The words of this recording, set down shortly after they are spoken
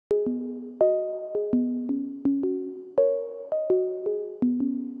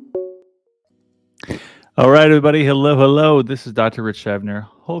All right, everybody. Hello, hello. This is Dr. Rich Shavner.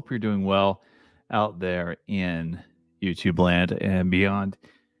 Hope you're doing well out there in YouTube land and beyond.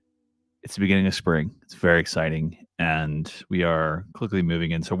 It's the beginning of spring. It's very exciting, and we are quickly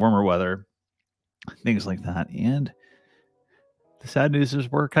moving into warmer weather, things like that. And the sad news is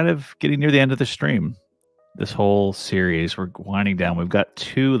we're kind of getting near the end of the stream. This whole series, we're winding down. We've got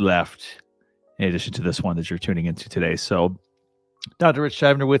 2 left in addition to this one that you're tuning into today. So, Dr. Rich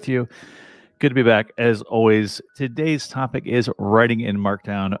Shavner with you. Good to be back. As always, today's topic is writing in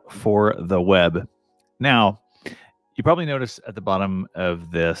Markdown for the web. Now, you probably noticed at the bottom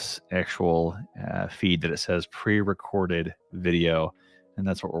of this actual feed that it says pre-recorded video, and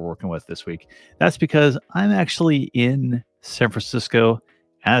that's what we're working with this week. That's because I'm actually in San Francisco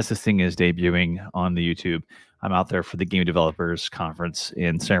as this thing is debuting on the YouTube. I'm out there for the Game Developers Conference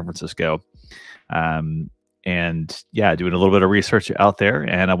in San Francisco. And yeah, doing a little bit of research out there,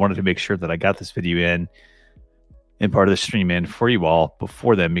 and I wanted to make sure that I got this video in and part of the stream in for you all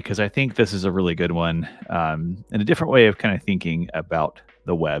before then, because I think this is a really good one and a different way of kind of thinking about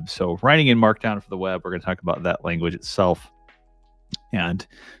the web. So writing in Markdown for the web, we're going to talk about that language itself and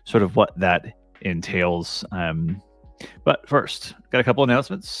sort of what that entails. But first, got a couple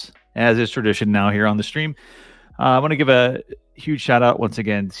announcements, as is tradition now here on the stream. I want to give a huge shout out once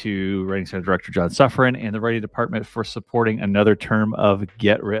again to Writing Center Director John Sufferin and the Writing Department for supporting another term of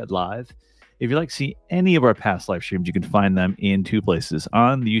Get Writ Live. If you'd like to see any of our past live streams, you can find them in 2 places.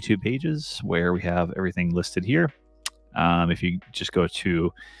 On the YouTube pages, where we have everything listed here. If you just go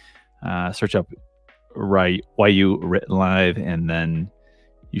to search up YU Written Live, and then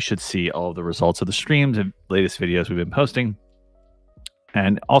you should see all of the results of the streams and latest videos we've been posting.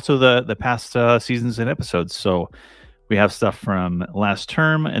 And also the past seasons and episodes. So we have stuff from last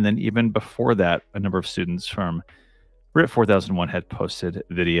term, and then even before that, a number of students from Writ 4001 had posted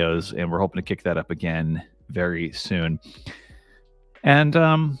videos, and we're hoping to kick that up again very soon. And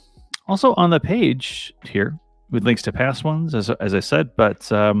also on the page here, with links to past ones, as I said, but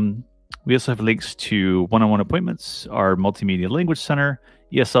we also have links to one-on-one appointments, our Multimedia Language Center,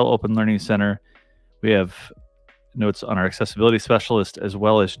 ESL Open Learning Center. We have notes on our accessibility specialist, as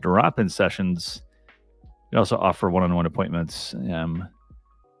well as drop-in sessions. We also offer one-on-one appointments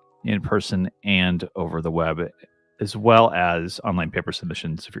in person and over the web, as well as online paper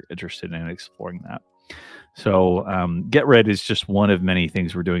submissions if you're interested in exploring that. So Get Read is just one of many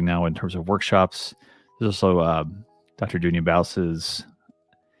things we're doing now in terms of workshops. There's also Dr. Dunia Baus's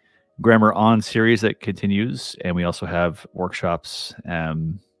Grammar On series that continues, and we also have workshops,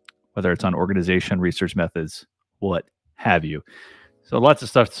 whether it's on organization, research methods, what have you. So lots of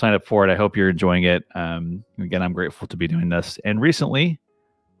stuff to sign up for it. I hope you're enjoying it. Again, I'm grateful to be doing this. And recently,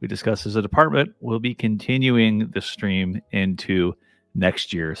 we discussed as a department, we'll be continuing the stream into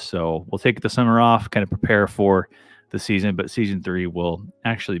next year. So we'll take the summer off, kind of prepare for the season, but season 3 will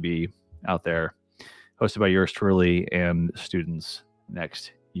actually be out there, hosted by yours truly and students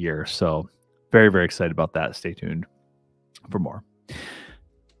next year. So very, very excited about that. Stay tuned for more.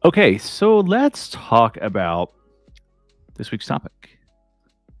 Okay, so let's talk about this week's topic.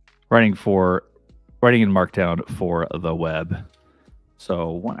 Writing in Markdown for the web.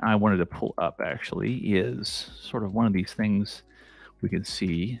 So what I wanted to pull up actually is sort of one of these things we can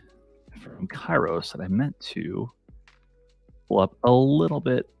see from Kairos that I meant to pull up a little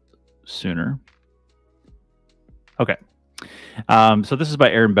bit sooner. Okay. So this is by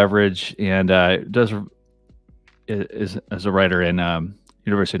Aaron Beveridge, and is a writer in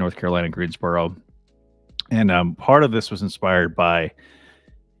University of North Carolina, Greensboro. And part of this was inspired by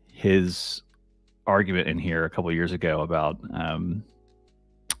his argument in here a couple of years ago about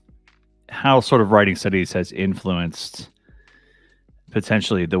how sort of writing studies has influenced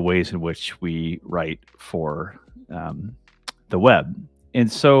potentially the ways in which we write for the web.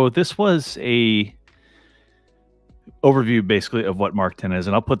 And so this was a overview basically of what Markdown is,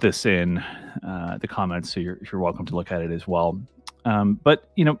 and I'll put this in the comments, so you're welcome to look at it as well. But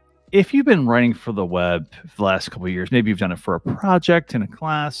you know, if you've been writing for the web for the last couple of years, maybe you've done it for a project in a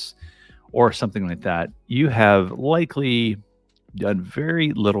class or something like that, you have likely done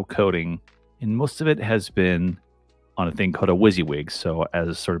very little coding, and most of it has been on a thing called a WYSIWYG. So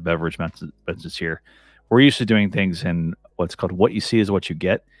as sort of Beveridge mentions here, we're used to doing things in what's called what you see is what you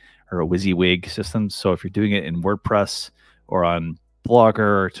get, or a WYSIWYG system. So if you're doing it in WordPress or on Blogger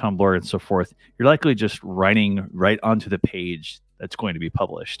or Tumblr and so forth, you're likely just writing right onto the page that's going to be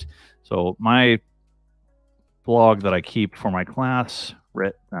published. So my blog that I keep for my class,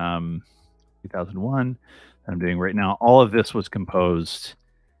 Writ 2001, that I'm doing right now, all of this was composed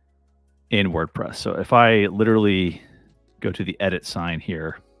in WordPress. So if I literally go to the edit sign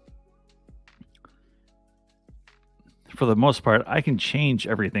here, for the most part, I can change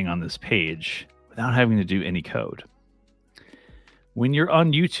everything on this page without having to do any code. When you're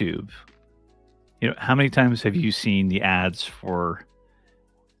on YouTube, how many times have you seen the ads for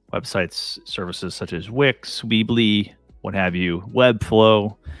websites, services such as Wix, Weebly, what have you,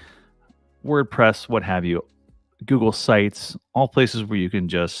 Webflow, WordPress, what have you, Google Sites, all places where you can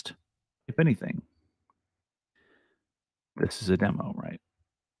just type anything. This is a demo, right?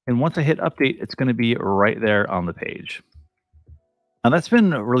 And once I hit update, it's going to be right there on the page. Now that's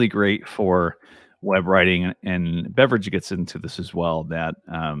been really great for web writing, and Beverage gets into this as well, that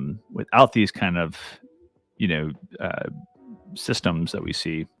without these kind of, systems that we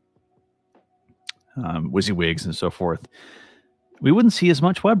see, WYSIWYGs and so forth, we wouldn't see as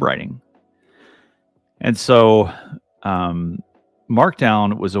much web writing. And so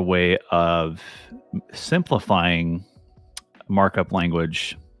Markdown was a way of simplifying markup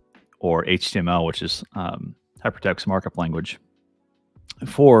language, or HTML, which is hypertext markup language,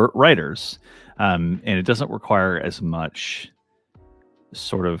 for writers. And it doesn't require as much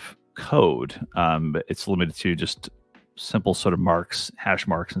sort of code, but it's limited to just simple sort of marks, hash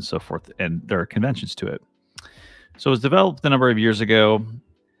marks, and so forth. And there are conventions to it. So it was developed a number of years ago.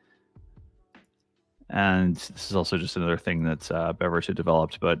 And this is also just another thing that Beverage had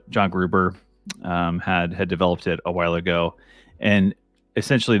developed, but John Gruber had developed it a while ago. And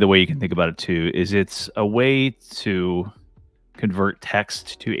essentially the way you can think about it too is it's a way to convert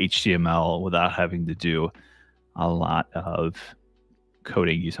text to HTML without having to do a lot of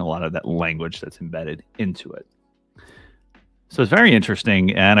coding, using a lot of that language that's embedded into it. So it's very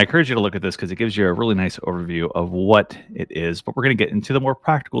interesting, and I encourage you to look at this because it gives you a really nice overview of what it is. But we're going to get into the more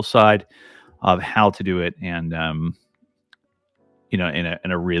practical side of how to do it, and in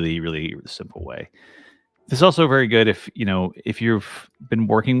a really, really simple way. This is also very good if you've been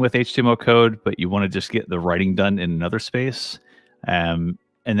working with HTML code, but you want to just get the writing done in another space, and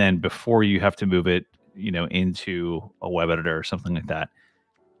then before you have to move it, into a web editor or something like that,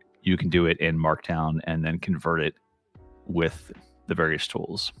 you can do it in Markdown and then convert it with the various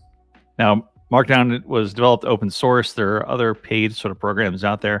tools. Now, Markdown was developed open source. There are other paid sort of programs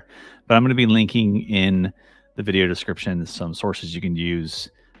out there, but I'm going to be linking in the video description some sources you can use,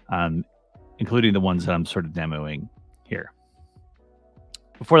 including the ones that I'm sort of demoing here.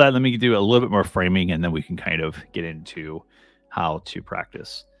 Before that, let me do a little bit more framing, and then we can kind of get into how to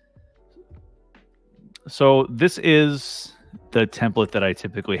practice. So this is the template that I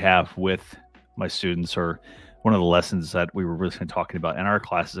typically have with my students, or one of the lessons that we were really talking about in our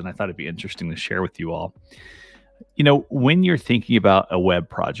classes, and I thought it'd be interesting to share with you all. When you're thinking about a web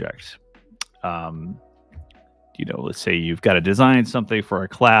project, let's say you've got to design something for a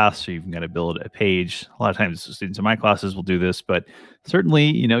class, or you've got to build a page. A lot of times students in my classes will do this, but certainly,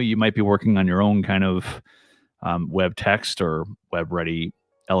 you might be working on your own kind of web text or web ready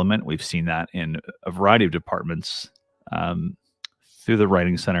element. We've seen that in a variety of departments, through the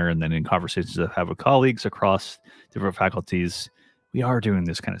Writing Center, and then in conversations that I have with colleagues across different faculties. We are doing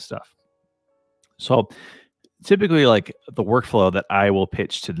this kind of stuff. So typically, like, the workflow that I will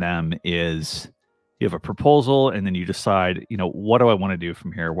pitch to them is you have a proposal, and then you decide, what do I want to do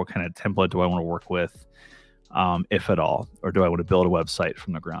from here? What kind of template do I want to work with, if at all? Or do I want to build a website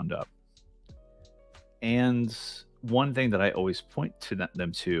from the ground up? And one thing that I always point to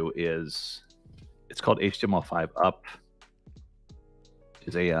them to is, it's called HTML5 Up.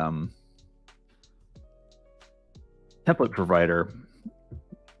 Is a template provider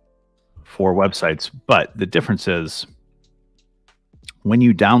for websites. But the difference is, when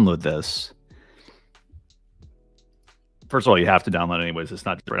you download this, first of all, you have to download it anyways. It's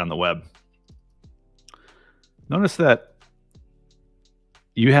not just right on the web. Notice that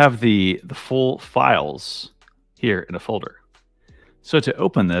you have the full files here in a folder. So to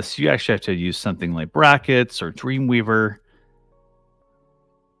open this, you actually have to use something like Brackets or Dreamweaver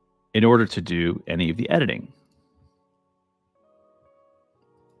in order to do any of the editing.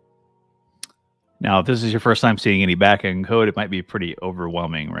 Now, if this is your first time seeing any backend code, it might be pretty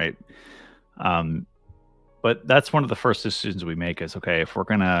overwhelming, right? But that's one of the first decisions we make is, okay, if we're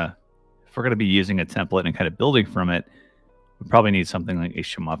gonna be using a template and kind of building from it, we probably need something like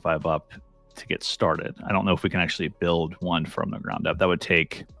HTML5 Up to get started. I don't know if we can actually build one from the ground up. That would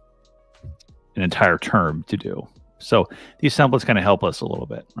take an entire term to do. So these templates kind of help us a little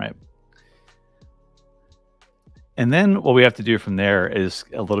bit, right? And then what we have to do from there is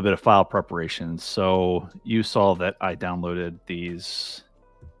a little bit of file preparation. So you saw that I downloaded this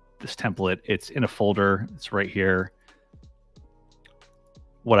template. It's in a folder. It's right here.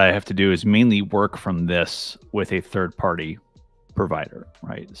 What I have to do is mainly work from this with a third party provider,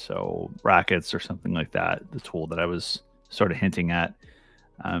 right? So brackets or something like that, the tool that I was sort of hinting at,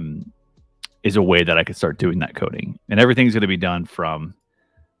 is a way that I could start doing that coding. And everything's going to be done from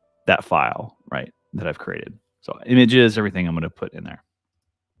that file, right, that I've created. So images, everything I'm going to put in there.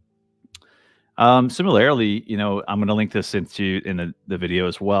 Similarly, you know, I'm going to link this in the video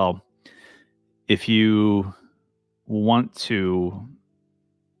as well. If you want to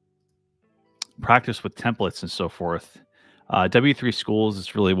practice with templates and so forth, W3 Schools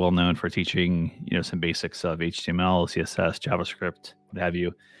is really well known for teaching, you know, some basics of HTML, CSS, JavaScript, what have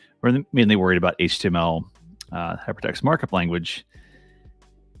you. We're mainly worried about HTML, hypertext markup language,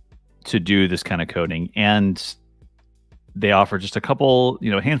 to do this kind of coding. And they offer just a couple,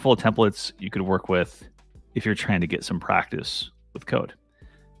 you know, a handful of templates you could work with if you're trying to get some practice with code.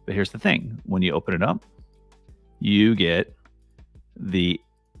 But here's the thing. When you open it up, you get the,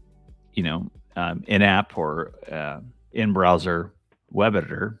 you know, in-app or in-browser web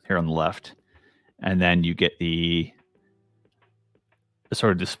editor here on the left. And then you get the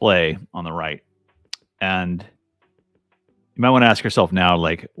sort of display on the right. And you might want to ask yourself now,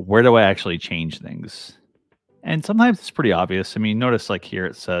 like, where do I actually change things? And sometimes it's pretty obvious. I mean, notice like here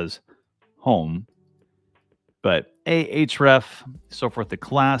it says home, but href, so forth, the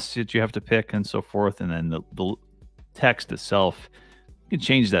class that you have to pick and so forth, and then the text itself, you can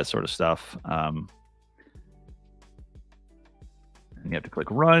change that sort of stuff. And you have to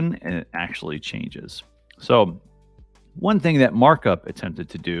click run, and it actually changes. So one thing that Markup attempted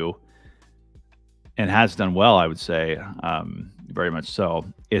to do, and has done well, I would say, very much so,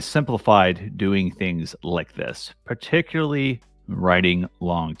 is simplified doing things like this, particularly writing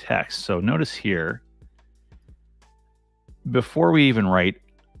long text. So notice here, before we even write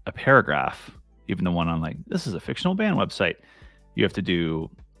a paragraph, even the one on like, this is a fictional band website, you have to do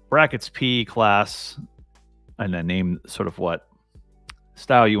brackets P class, and then name sort of what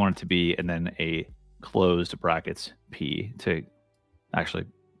style you want it to be, and then a closed brackets P to actually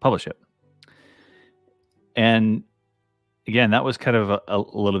publish it. And again, that was kind of a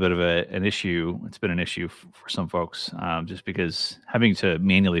little bit of an issue. It's been an issue for some folks, just because having to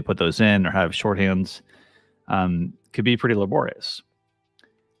manually put those in or have shorthands could be pretty laborious.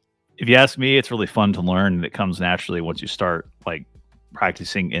 If you ask me, it's really fun to learn, and it comes naturally once you start like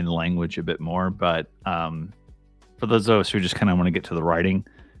practicing in language a bit more. But for those of us who just kind of want to get to the writing,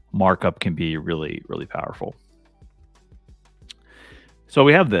 Markup can be really, really powerful. So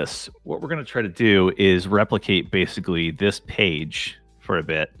we have this. What we're going to try to do is replicate basically this page for a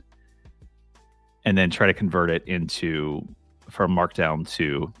bit, and then try to convert it from Markdown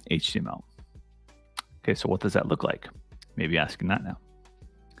to HTML. Okay, so what does that look like? Maybe asking that now.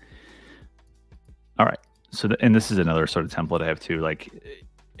 All right. So, and this is another sort of template I have too. Like,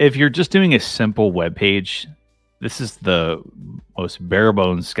 if you're just doing a simple web page, this is the most bare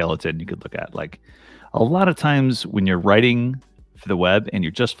bones skeleton you could look at. Like, a lot of times when you're writing for the web and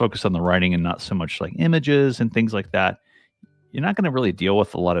you're just focused on the writing and not so much like images and things like that, you're not going to really deal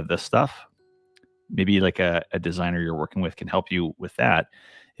with a lot of this stuff. Maybe like a designer you're working with can help you with that.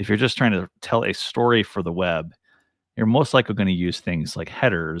 If you're just trying to tell a story for the web, you're most likely going to use things like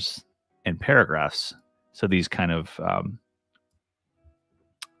headers and paragraphs. So these kind of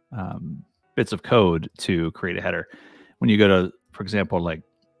bits of code to create a header. When you go to, for example, like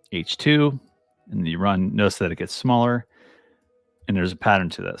H2 and you run, notice that it gets smaller, and there's a pattern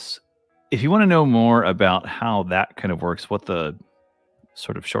to this. If you want to know more about how that kind of works, what the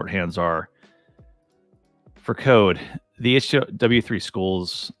sort of shorthands are for code, the W3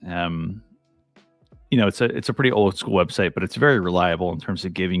 Schools, you know, it's a pretty old school website, but it's very reliable in terms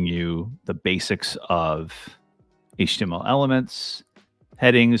of giving you the basics of HTML elements,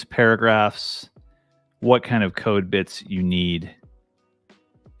 headings, paragraphs, what kind of code bits you need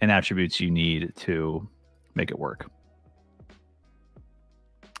and attributes you need to make it work.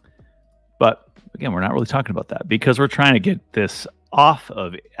 But again, we're not really talking about that because we're trying to get this out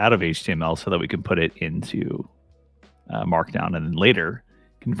of HTML so that we can put it into Markdown and then later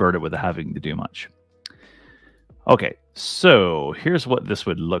convert it without having to do much. Okay, so here's what this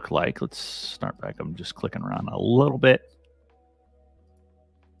would look like. Let's start back. I'm just clicking around a little bit.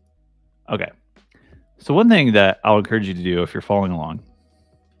 Okay, so one thing that I'll encourage you to do if you're following along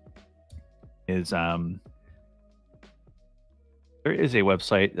is there is a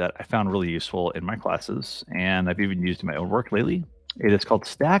website that I found really useful in my classes, and I've even used in my own work lately. It is called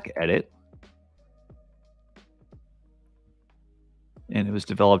Stack Edit, and it was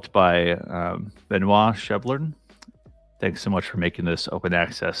developed by Benoit Sheblern. Thanks so much for making this open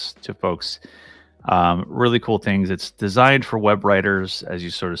access to folks. Really cool things. It's designed for web writers, as you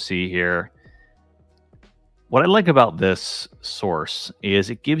sort of see here. what I like about this source is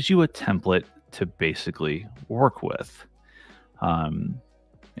it gives you a template to basically work with. And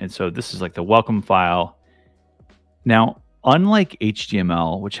so this is like the welcome file. Now, unlike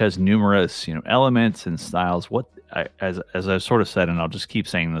HTML, which has numerous elements and styles, as I've sort of said, and I'll just keep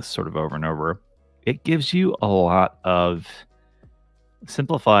saying this sort of over and over, it gives you a lot of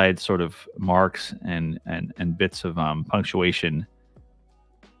simplified sort of marks and bits of punctuation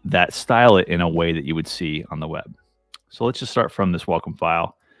that style it in a way that you would see on the web. So let's just start from this welcome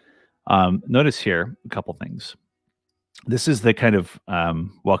file. Notice here a couple things. This is the kind of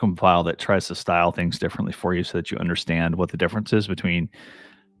welcome file that tries to style things differently for you so that you understand what the difference is between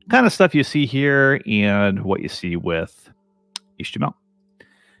kind of stuff you see here and what you see with HTML.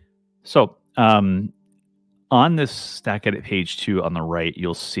 So on this stack edit page 2 on the right,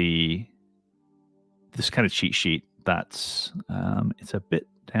 you'll see this kind of cheat sheet that's it's a bit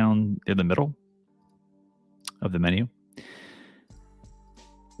down in the middle of the menu.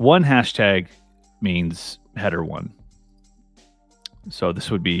 One hashtag means header 1. So this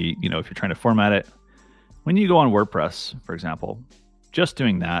would be, if you're trying to format it, when you go on WordPress, for example, just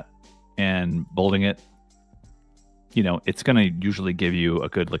doing that and bolding it, it's going to usually give you a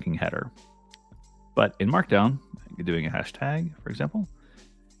good looking header. But in Markdown, you're doing a hashtag, for example,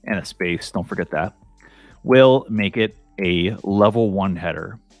 and a space, don't forget that, will make it a level 1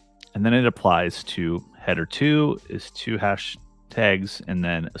 header. And then it applies to header 2 is 2 hashtags and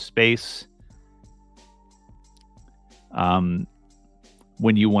then a space.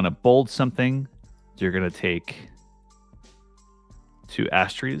 When you want to bold something, you're going to take 2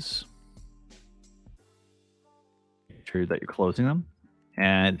 asterisks. Make sure that you're closing them,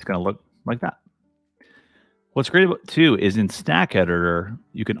 and it's going to look like that. What's great about too is in Stack Editor,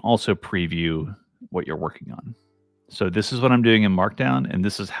 you can also preview what you're working on. So this is what I'm doing in Markdown, and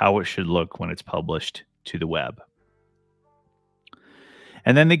this is how it should look when it's published to the web.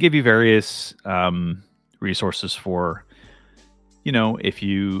 And then they give you various resources for, if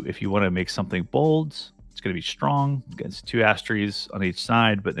you want to make something bold, it's going to be strong. It's 2 asterisks on each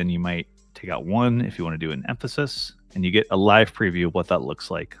side, but then you might take out 1 if you want to do an emphasis, and you get a live preview of what that looks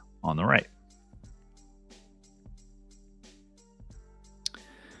like on the right.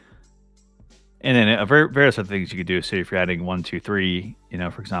 And then various other things you could do. So if you're adding 1, 2, 3,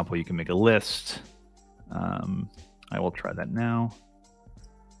 for example, you can make a list. I will try that now.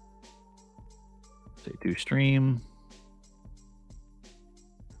 Say do stream,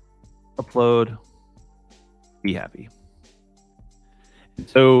 upload, be happy. And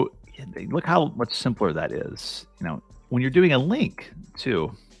so look how much simpler that is. When you're doing a link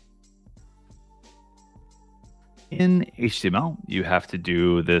too, in HTML, you have to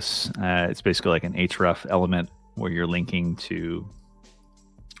do this. It's basically like an href element where you're linking to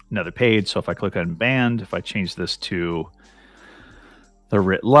another page. So if I click on band, if I change this to the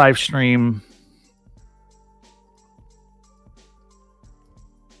writ live stream,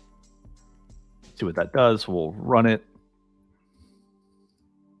 see what that does. We'll run it.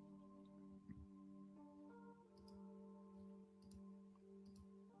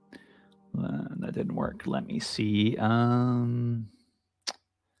 That didn't work. Let me see. I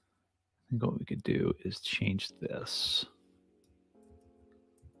think what we could do is change this.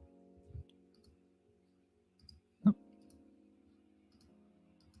 Oh.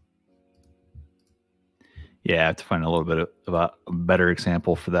 Yeah, I have to find a little bit of a better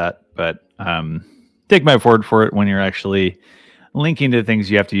example for that. But take my word for it. When you're actually linking to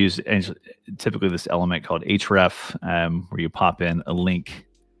things, you have to use typically this element called href, where you pop in a link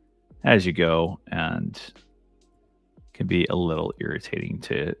as you go, and it can be a little irritating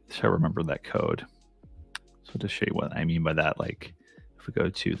to remember that code. So to show you what I mean by that, like if we go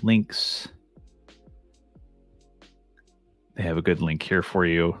to links, they have a good link here for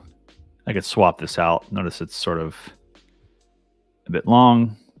you. I could swap this out. Notice it's sort of a bit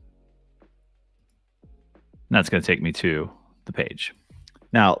long. And that's going to take me to the page.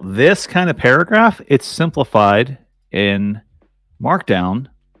 Now, this kind of paragraph, it's simplified in Markdown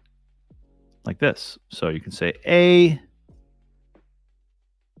like this. So you can say a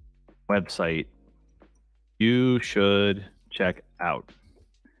website you should check out.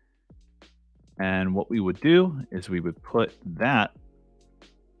 And what we would do is we would put that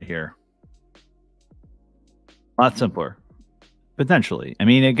here. A lot simpler, potentially. I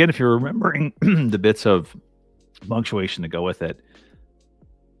mean, again, if you're remembering the bits of punctuation to go with it,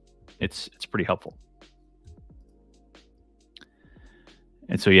 it's pretty helpful.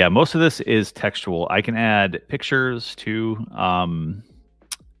 And so, yeah, most of this is textual. I can add pictures to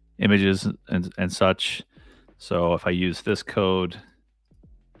images and such. So if I use this code,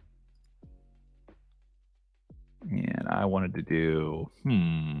 I wanted to do,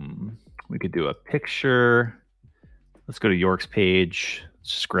 we could do a picture. Let's go to York's page. Let's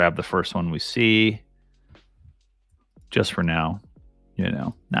just grab the first one we see. Just for now,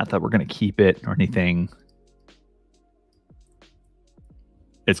 not that we're going to keep it or anything.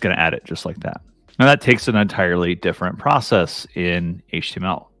 It's going to add it just like that. Now that takes an entirely different process in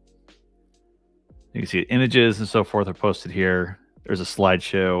HTML. You can see images and so forth are posted here. There's a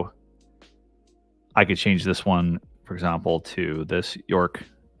slideshow. I could change this one, for example, to this York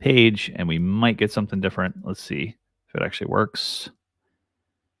page, and we might get something different. Let's see if it actually works.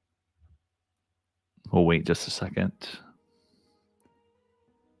 We'll wait just a second.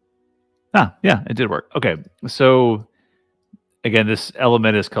 Yeah, it did work. Okay, so again, this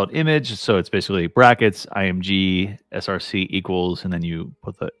element is called image, so it's basically brackets, img, src equals, and then you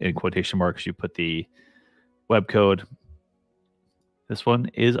put in quotation marks, you put the web code. This one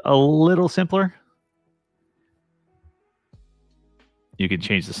is a little simpler. You can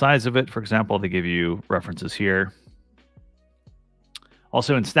change the size of it. For example, they give you references here.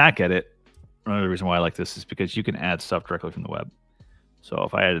 Also in Stack Edit, another reason why I like this is because you can add stuff directly from the web. So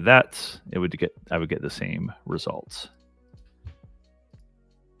if I added that, I would get the same results.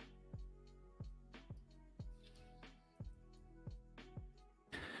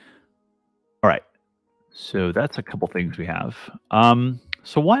 All right, so that's a couple things we have.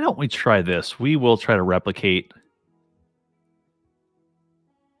 So why don't we try this? We will try to replicate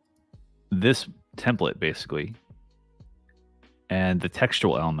this template basically, and the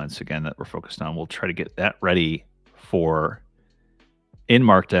textual elements again that we're focused on. We'll try to get that ready for in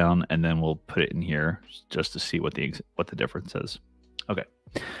Markdown, and then we'll put it in here just to see what the difference is. Okay,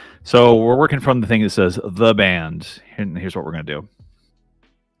 so we're working from the thing that says the band, and here's what we're going to do.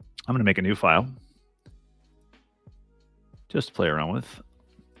 I'm going to make a new file, just to play around with.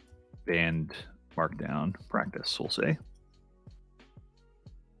 Band Markdown practice, we'll say.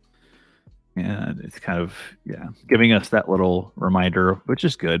 And it's kind of, giving us that little reminder, which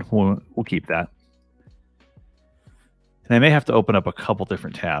is good. We'll keep that. And I may have to open up a couple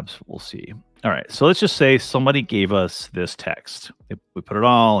different tabs. We'll see. All right, so let's just say somebody gave us this text. We put it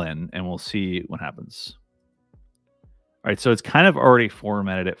all in, and we'll see what happens. All right, so it's kind of already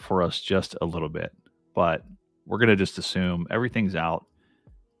formatted it for us just a little bit, but we're going to just assume everything's out.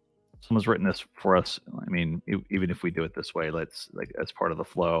 Someone's written this for us. I mean, even if we do it this way, let's, like, as part of the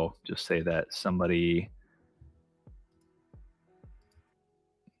flow, just say that somebody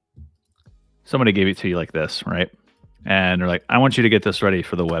gave it to you like this, right? And they're like, I want you to get this ready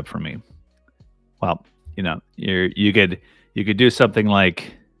for the web for me. Well, you could do something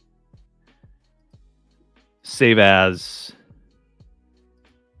like save as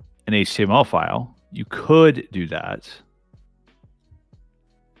an HTML file. You could do that.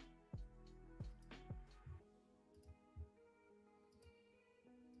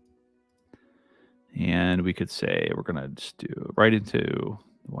 And we could say we're going to just do right into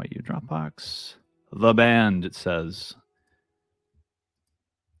the YU Dropbox. The band, it says.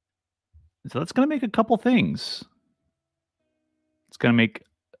 So that's going to make a couple things. It's going to make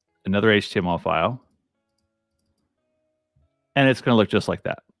another HTML file. And it's going to look just like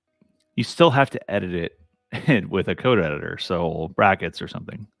that. You still have to edit it with a code editor, so brackets or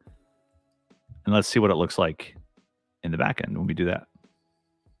something. And let's see what it looks like in the back end when we do that.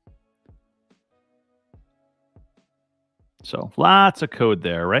 So lots of code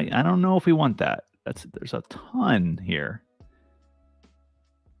there, right? I don't know if we want that. There's a ton here.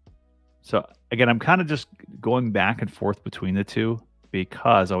 So again, I'm kind of just going back and forth between the two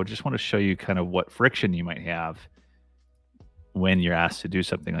because I would just want to show you kind of what friction you might have when you're asked to do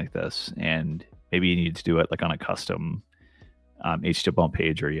something like this. And maybe you need to do it like on a custom HTML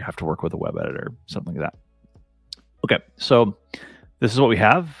page, or you have to work with a web editor, something like that. Okay, so this is what we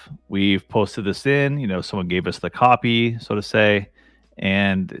have. We've posted this in, someone gave us the copy, so to say,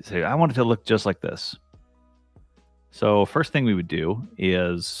 and say, I want it to look just like this. So first thing we would do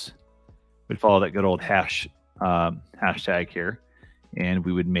is we'd follow that good old hashtag here, and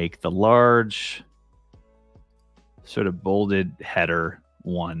we would make the large sort of bolded header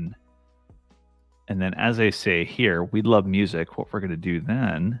 1. And then as I say here, we love music. What we're going to do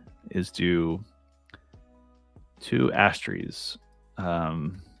then is do 2 asterisks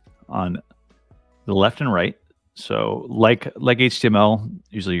on the left and right. So like HTML,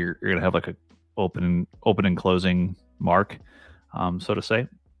 usually you're going to have like a open and closing mark, so to say,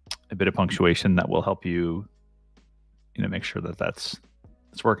 a bit of punctuation that will help you, make sure that that's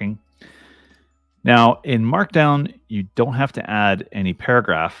working. Now in Markdown, you don't have to add any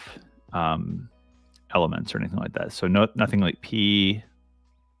paragraph elements or anything like that. So nothing like P,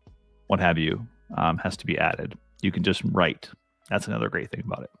 what have you, has to be added. you can just write. That's another great thing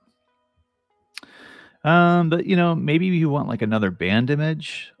about it. But you know, maybe you want like another band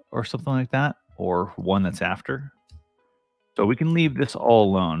image or something like that, or one that's after. So we can leave this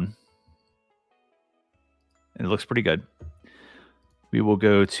all alone. It looks pretty good. We will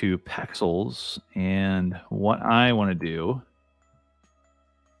go to pixels, and what I want to do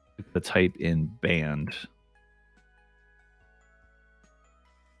is to type in band.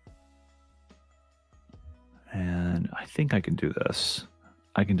 And I think I can do this.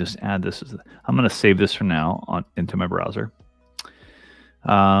 I can just add this. I'm going to save this for now into my browser.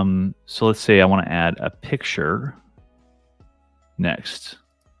 So let's say I want to add a picture next.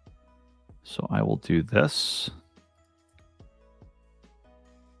 So I will do this.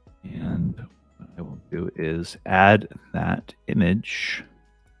 And what I will do is add that image,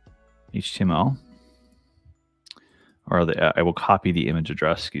 HTML, or I will copy the image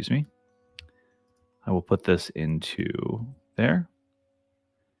address, excuse me. I will put this into there.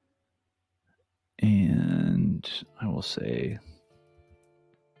 And I will say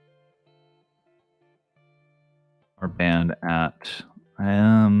our band at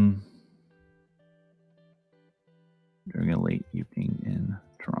during a late evening in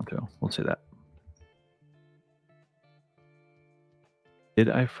Toronto. We'll say that. Did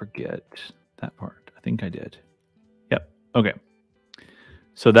I forget that part? I think I did. Yep. Okay.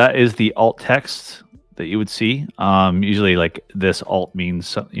 So that is the alt text that you would see. Usually like this alt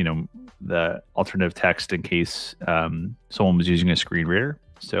means, you know, the alternative text in case someone was using a screen reader.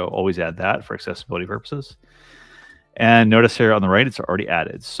 So always add that for accessibility purposes. And notice here on the right, it's already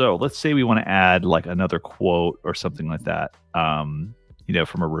added. So let's say we want to add like another quote or something like that, you know,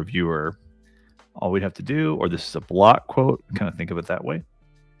 from a reviewer. All we'd have to do, or this is a block quote, kind of think of it that way.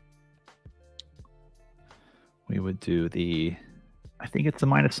 We would do the, I think it's the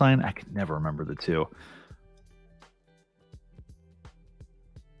minus sign. I can never remember the two.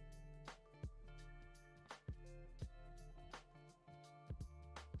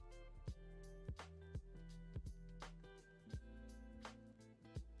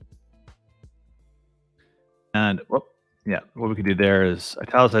 And whoop, yeah, what we could do there is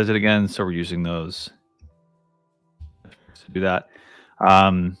italicize it again. So we're using those to do that.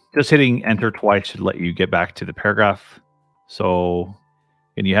 Just hitting enter twice should let you get back to the paragraph. So,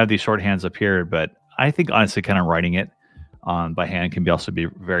 and you have these shorthands up here, but I think honestly, kind of writing it by hand can also be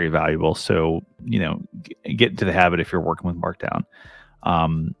very valuable. So, you know, get into the habit if you're working with Markdown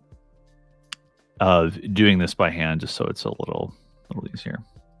of doing this by hand, just so it's a little easier.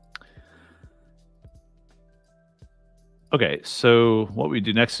 Okay, so what we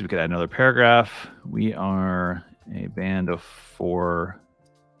do next is we could add another paragraph. We are a band of 4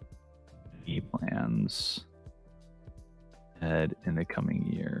 plans ahead in the coming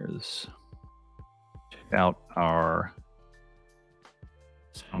years. Check out our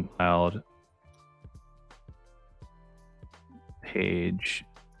SoundCloud page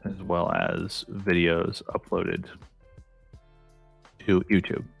as well as videos uploaded to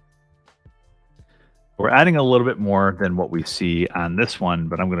YouTube. We're adding a little bit more than what we see on this one,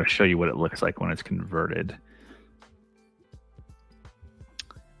 but I'm going to show you what it looks like when it's converted.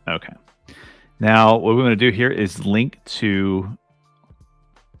 Okay. Now, what we're going to do here is link to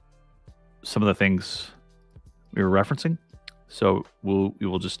some of the things we were referencing. So we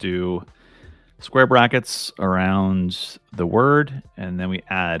will just do square brackets around the word, and then we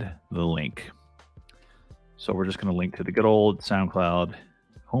add the link. So we're just going to link to the good old SoundCloud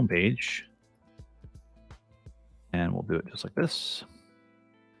homepage. And we'll do it just like this.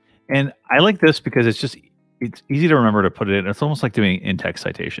 And I like this because it's easy to remember to put it in. It's almost like doing in-text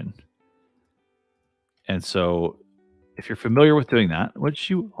citation. And so if you're familiar with doing that, which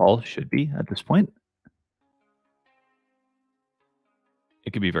you all should be at this point,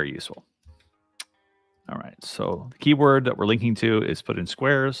 it can be very useful. All right, so the keyword that we're linking to is put in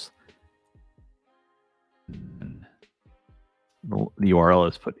squares. And the URL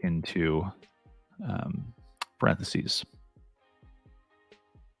is put into parentheses.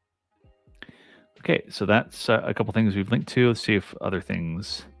 Okay, so that's a couple things we've linked to. Let's see if other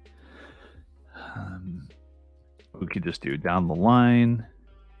things we could just do down the line.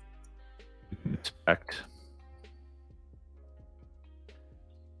 We can expect,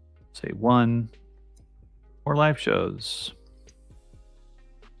 say, 1 more live shows,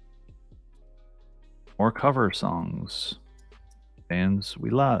 more cover songs, bands we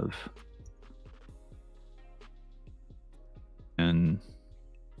love. And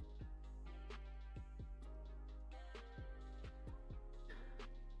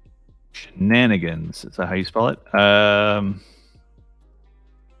shenanigans. Is that how you spell it?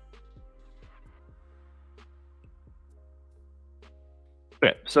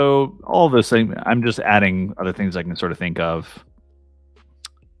 Okay, so all of this thing, I'm just adding other things I can sort of think of.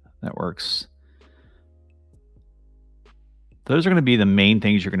 That works. Those are going to be the main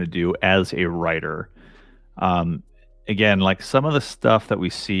things you're going to do as a writer. Again, like some of the stuff that we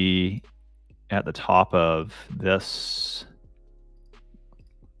see at the top of this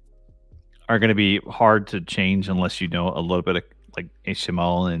are going to be hard to change unless you know a little bit of like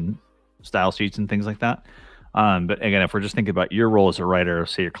HTML and style sheets and things like that. But again, if we're just thinking about your role as a writer,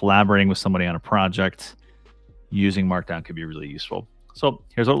 say you're collaborating with somebody on a project, using Markdown could be really useful. So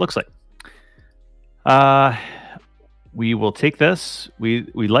here's what it looks like. We will take this. We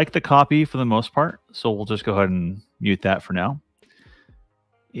like the copy for the most part, so we'll just go ahead and mute that for now.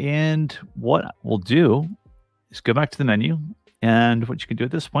 And what we'll do is go back to the menu, and what you can do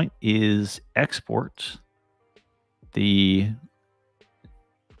at this point is export the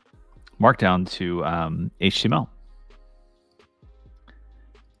Markdown to HTML.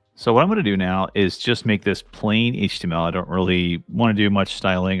 So what I'm going to do now is just make this plain HTML. I don't really want to do much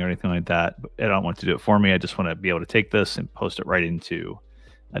styling or anything like that. I don't want to do it for me. I just want to be able to take this and post it right into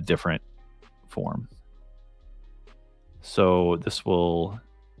a different form. So this will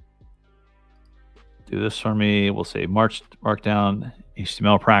do this for me. We'll say Markdown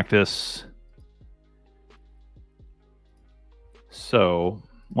HTML practice. So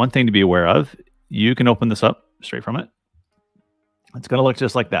one thing to be aware of, you can open this up straight from it. It's going to look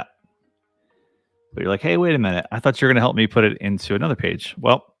just like that. But you're like, hey, wait a minute. I thought you were going to help me put it into another page.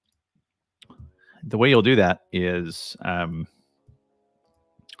 Well, the way you'll do that is if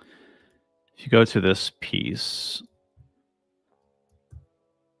you go to this piece,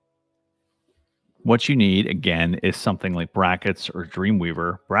 what you need, again, is something like Brackets or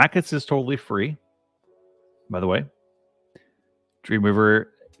Dreamweaver. Brackets is totally free, by the way. Dreamweaver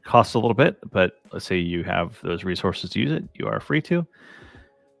costs a little bit, but let's say you have those resources to use it, you are free to.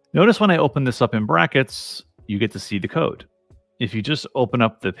 Notice when I open this up in Brackets, you get to see the code. If you just open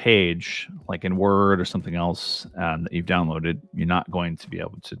up the page, like in Word or something else that you've downloaded, you're not going to be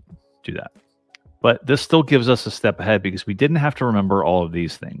able to do that. But this still gives us a step ahead because we didn't have to remember all of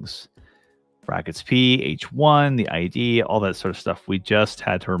these things. Brackets P, H1, the ID, all that sort of stuff. We just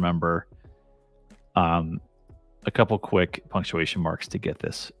had to remember a couple quick punctuation marks to get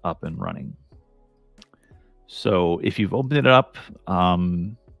this up and running. So if you've opened it up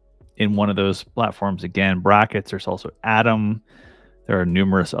in one of those platforms, again, Brackets, there's also Atom. There are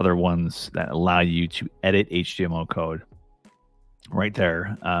numerous other ones that allow you to edit HTML code right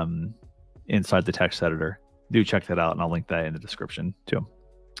there inside the text editor. Do check that out, and I'll link that in the description too.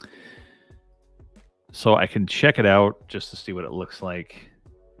 So I can check it out just to see what it looks like.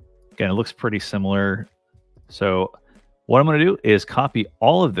 Again, it looks pretty similar. So what I'm going to do is copy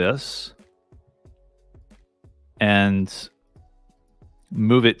all of this and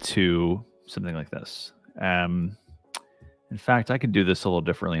move it to something like this. In fact, I could do this a little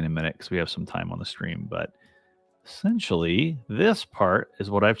differently in a minute because we have some time on the stream. But essentially, this part is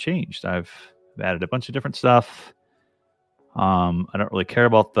what I've changed. I've added a bunch of different stuff. I don't really care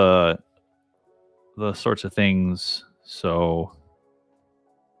about the sorts of things. So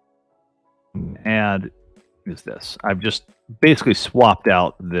add is this. I've just basically swapped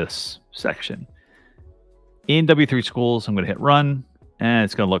out this section. In W3 Schools, I'm going to hit run, and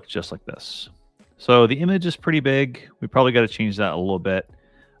it's going to look just like this. So the image is pretty big. We probably got to change that a little bit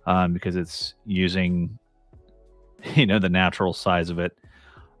because it's using, the natural size of it.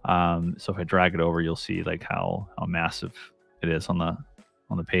 So if I drag it over, you'll see like how massive it is on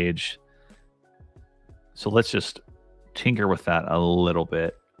the page. So let's just tinker with that a little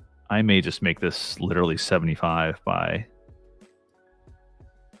bit. I may just make this literally 75 by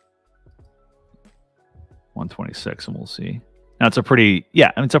 126, and we'll see. Now it's a pretty,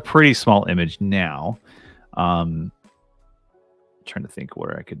 it's a pretty small image now. Trying to think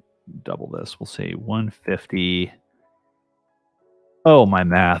where I could double this. We'll say 150. Oh, my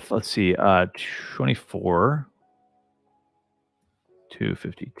math. Let's see. 24 to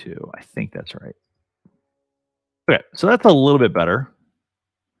 52. I think that's right. Okay, so that's a little bit better.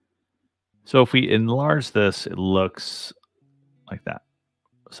 So if we enlarge this, it looks like that.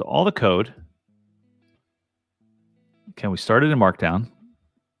 So all the code, we started in Markdown,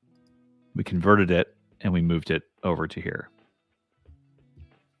 we converted it, and we moved it over to here.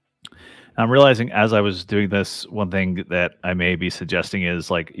 I'm realizing as I was doing this, one thing that I may be suggesting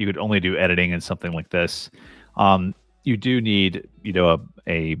is like you could only do editing in something like this. You do need,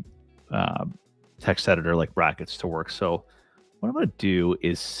 a text editor like Brackets to work. So what I'm going to do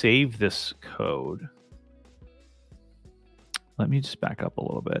is save this code. Let me just back up a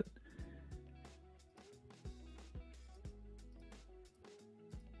little bit.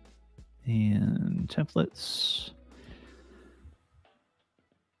 And templates.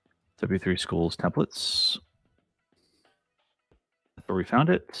 W3 Schools templates. That's where we found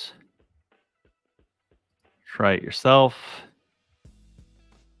it. Try it yourself.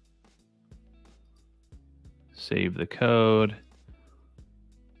 Save the code.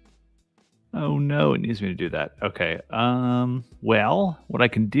 Oh no, it needs me to do that. Okay. Well, what I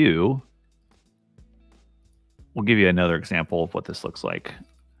can do, we'll give you another example of what this looks like.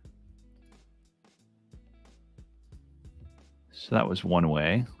 So that was one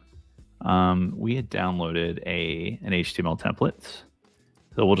way. We had downloaded an HTML template.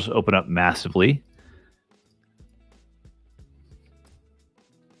 So we'll just open up massively.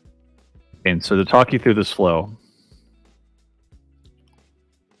 And so to talk you through this flow,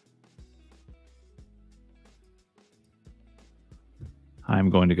 I'm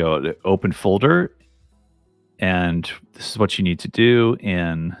going to go to open folder, and this is what you need to do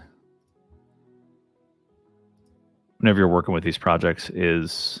whenever you're working with these projects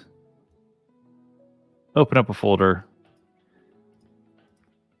is open up a folder,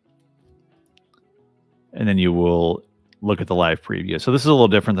 and then you will look at the live preview. So this is a little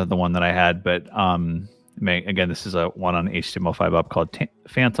different than the one that I had, but again, this is a one on HTML5 up called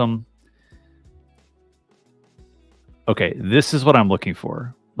Phantom. Okay, this is what I'm looking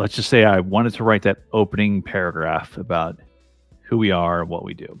for. Let's just say I wanted to write that opening paragraph about who we are, what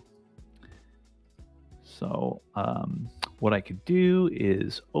we do. So what I could do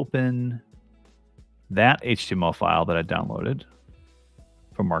is open that HTML file that I downloaded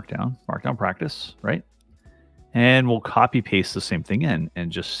from Markdown practice, right? And we'll copy paste the same thing in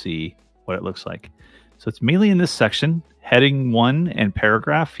and just see what it looks like. So it's mainly in this section, heading 1 and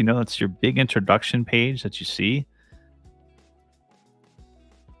paragraph. You know, that's your big introduction page that you see.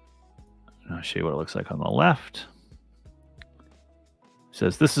 I'll show you what it looks like on the left. It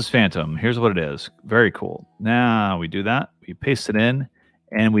says, this is Phantom. Here's what it is. Very cool. Now we do that. We paste it in,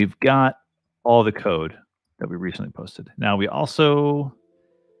 and we've got all the code that we recently posted. Now we also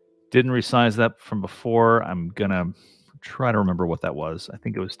didn't resize that from before. I'm going to try to remember what that was. I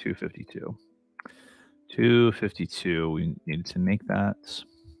think it was 252. 252. We needed to make that.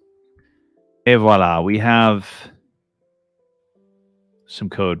 Et voila. We have some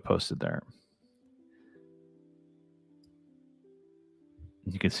code posted there.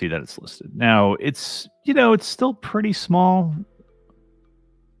 You can see that it's listed. Now it's, you know, it's still pretty small.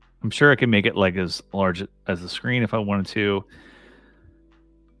 I'm sure I can make it like as large as the screen if I wanted to.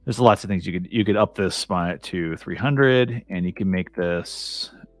 There's lots of things you could up this by to 300, and you can make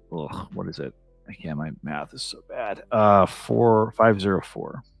this. Ugh, what is it? Yeah, my math is so bad.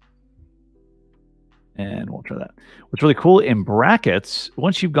 504. And we'll try that. What's really cool in brackets,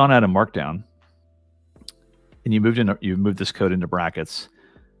 once you've gone out of Markdown and you moved this code into brackets,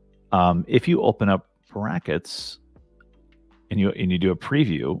 if you open up brackets and you do a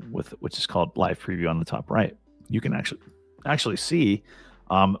preview which is called live preview on the top right, you can actually see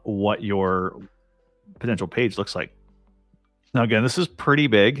what your potential page looks like. Now again, this is pretty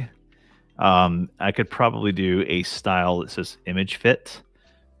big. I could probably do a style that says image fit,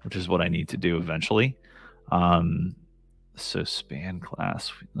 which is what I need to do eventually. So span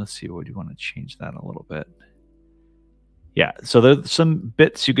class, let's see, what do you want to change that a little bit? Yeah, so there's some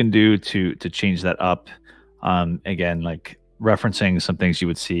bits you can do to change that up. Again, like referencing some things you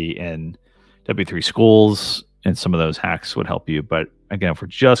would see in W3 Schools, and some of those hacks would help you. But again, if we're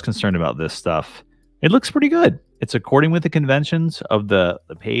just concerned about this stuff, it looks pretty good. It's according with the conventions of the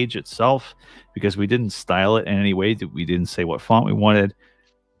page itself, because we didn't style it in any way. We didn't say what font we wanted.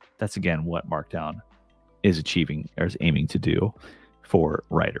 That's, again, what Markdown is achieving or is aiming to do for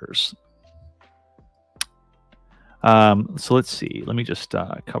writers. So let's see. Let me just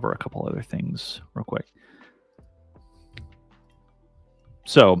cover a couple other things real quick.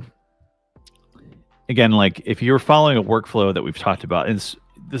 So again, like if you're following a workflow that we've talked about,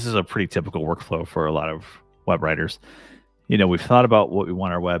 this is a pretty typical workflow for a lot of web writers. You know, we've thought about what we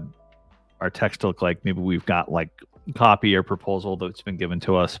want our text to look like. Maybe we've got like copy or proposal that's been given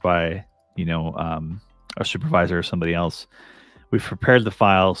to us by, you know, our supervisor or somebody else. We've prepared the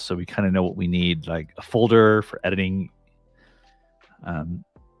files, so we kind of know what we need, like a folder for editing, a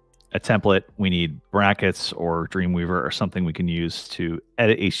template. We need brackets or Dreamweaver or something we can use to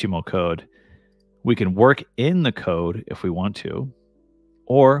edit HTML code. We can work in the code if we want to,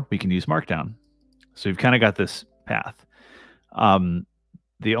 or we can use Markdown. So we've kind of got this path.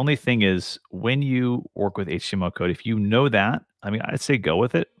 The only thing is, when you work with HTML code, if you know that, I mean, I'd say go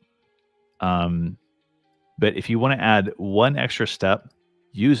with it. But if you want to add one extra step,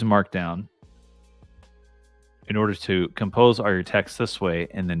 use Markdown. in order to compose all your text this way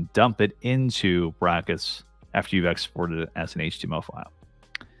and then dump it into brackets after you've exported it as an HTML file.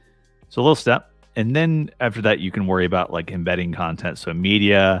 So a little step. And then after that, you can worry about like embedding content. So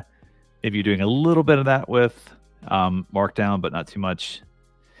media, maybe you're doing a little bit of that with Markdown, but not too much.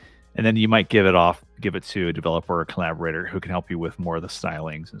 And then you might give it to a developer or collaborator who can help you with more of the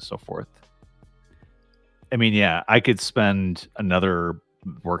stylings and so forth. I mean, yeah, I could spend another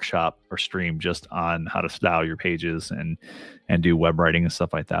workshop or stream just on how to style your pages and do web writing and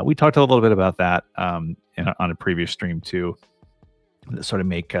stuff like that. We talked a little bit about that on a previous stream too. That sort of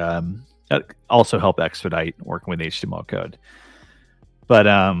make also help expedite working with HTML code. But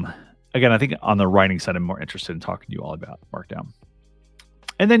again, I think on the writing side, I'm more interested in talking to you all about Markdown.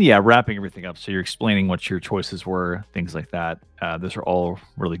 And then, yeah, wrapping everything up. So you're explaining what your choices were, things like that. Those are all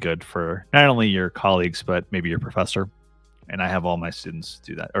really good for not only your colleagues, but maybe your professor. And I have all my students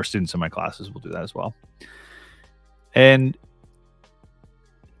do that, or students in my classes will do that as well. And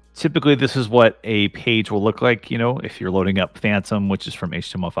typically, this is what a page will look like. You know, if you're loading up Phantom, which is from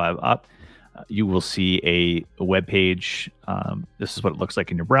HTML5 up, you will see a web page. This is what it looks like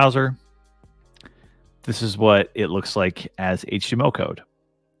in your browser. This is what it looks like as HTML code.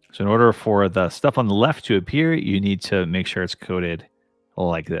 So in order for the stuff on the left to appear, you need to make sure it's coded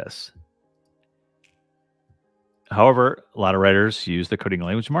like this. However, a lot of writers use the coding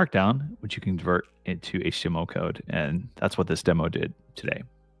language Markdown, which you can convert into HTML code. And that's what this demo did today.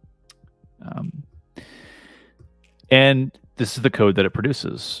 And this is the code that it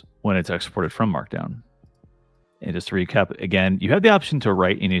produces when it's exported from Markdown. And just to recap, again, you have the option to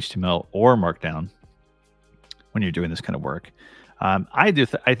write in HTML or Markdown when you're doing this kind of work. I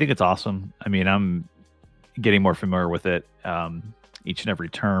think it's awesome. I mean, I'm getting more familiar with it each and every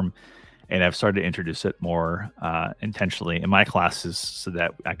term, and I've started to introduce it more intentionally in my classes so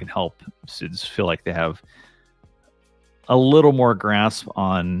that I can help students feel like they have a little more grasp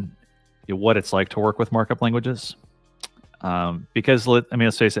on what it's like to work with markup languages. Because, I mean,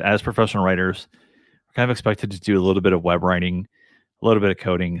 let's face it, as professional writers, we're kind of expected to do a little bit of web writing, a little bit of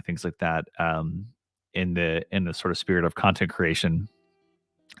coding, things like that. In the sort of spirit of content creation.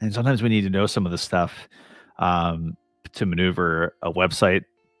 And sometimes we need to know some of the stuff to maneuver a website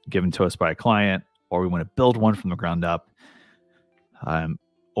given to us by a client, or we want to build one from the ground up,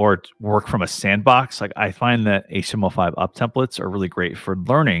 or work from a sandbox. Like I find that HTML5 up templates are really great for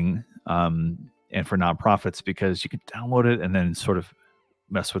learning and for nonprofits, because you can download it and then sort of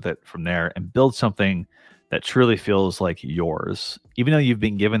mess with it from there and build something that truly feels like yours. Even though you've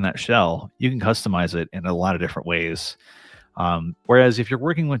been given that shell, you can customize it in a lot of different ways. Whereas if you're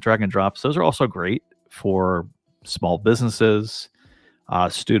working with drag and drops, those are also great for small businesses,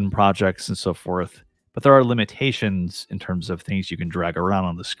 student projects, and so forth. But there are limitations in terms of things you can drag around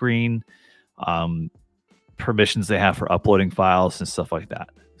on the screen, permissions they have for uploading files and stuff like that.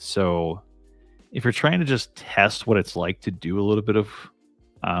 So if you're trying to just test what it's like to do a little bit of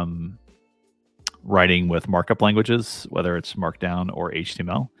writing with markup languages, whether it's Markdown or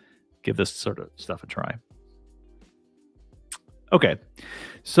HTML, give this sort of stuff a try. Okay,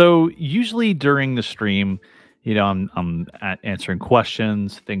 so usually during the stream, you know, I'm answering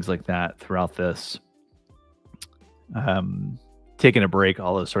questions, things like that throughout this, taking a break,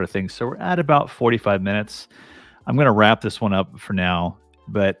 all those sort of things. So we're at about 45 minutes. I'm going to wrap this one up for now,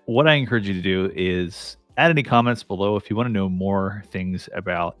 but what I encourage you to do is add any comments below if you want to know more things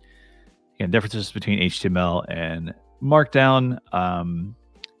about differences between HTML and Markdown.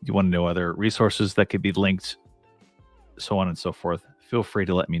 You want to know other resources that could be linked, so on and so forth. Feel free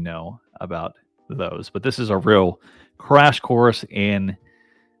to let me know about those. But this is a real crash course in,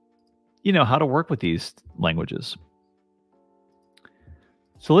 you know, how to work with these languages.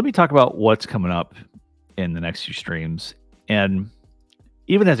 So let me talk about what's coming up in the next few streams. And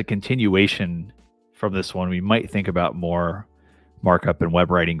even as a continuation from this one, we might think about more markup and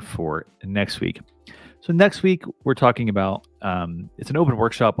web writing for next week. So next week, we're talking about, it's an open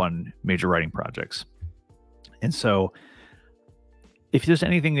workshop on major writing projects. And so if there's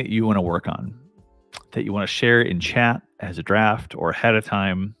anything that you want to work on, that you want to share in chat as a draft or ahead of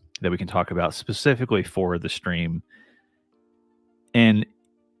time that we can talk about specifically for the stream, and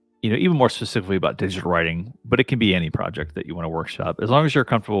you know, even more specifically about digital writing, but it can be any project that you want to workshop, as long as you're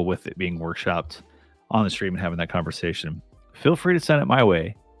comfortable with it being workshopped on the stream and having that conversation. Feel free to send it my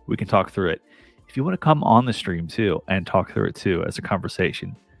way. We can talk through it. If you want to come on the stream too and talk through it too as a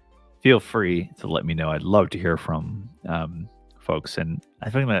conversation, feel free to let me know. I'd love to hear from folks. And I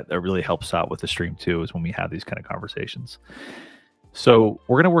think that really helps out with the stream too, is when we have these kind of conversations. So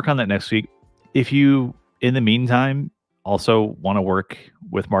we're going to work on that next week. If you, in the meantime, also want to work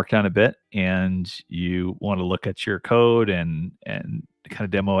with Markdown a bit and you want to look at your code and kind of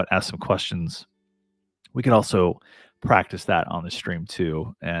demo it, ask some questions, we can also practice that on the stream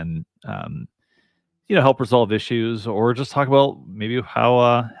too, and help resolve issues or just talk about maybe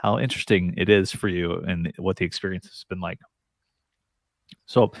how interesting it is for you and what the experience has been like.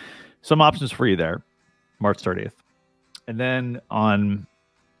 So some options for you there, March 30th. And then on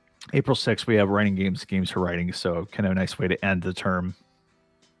April 6th, we have writing games for writing. So kind of a nice way to end the term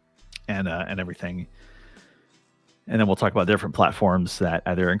and everything. And then we'll talk about different platforms that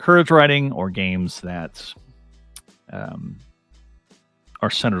either encourage writing or games that are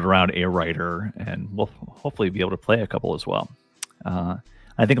centered around a writer, and we'll hopefully be able to play a couple as well.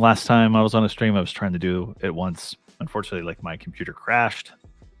 I think last time I was on a stream, I was trying to do it once. Unfortunately, like my computer crashed.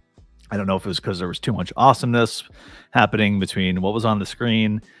 I don't know if it was because there was too much awesomeness happening between what was on the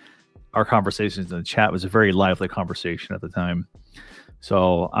screen. Our conversations in the chat was a very lively conversation at the time.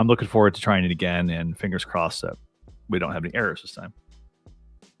 So I'm looking forward to trying it again, and fingers crossed that we don't have any errors this time.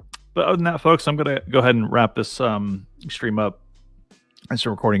 But other than that, folks, I'm going to go ahead and wrap this stream up and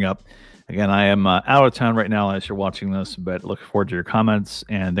start recording up. Again, I am out of town right now as you're watching this, but looking forward to your comments,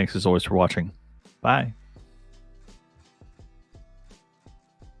 and thanks as always for watching. Bye.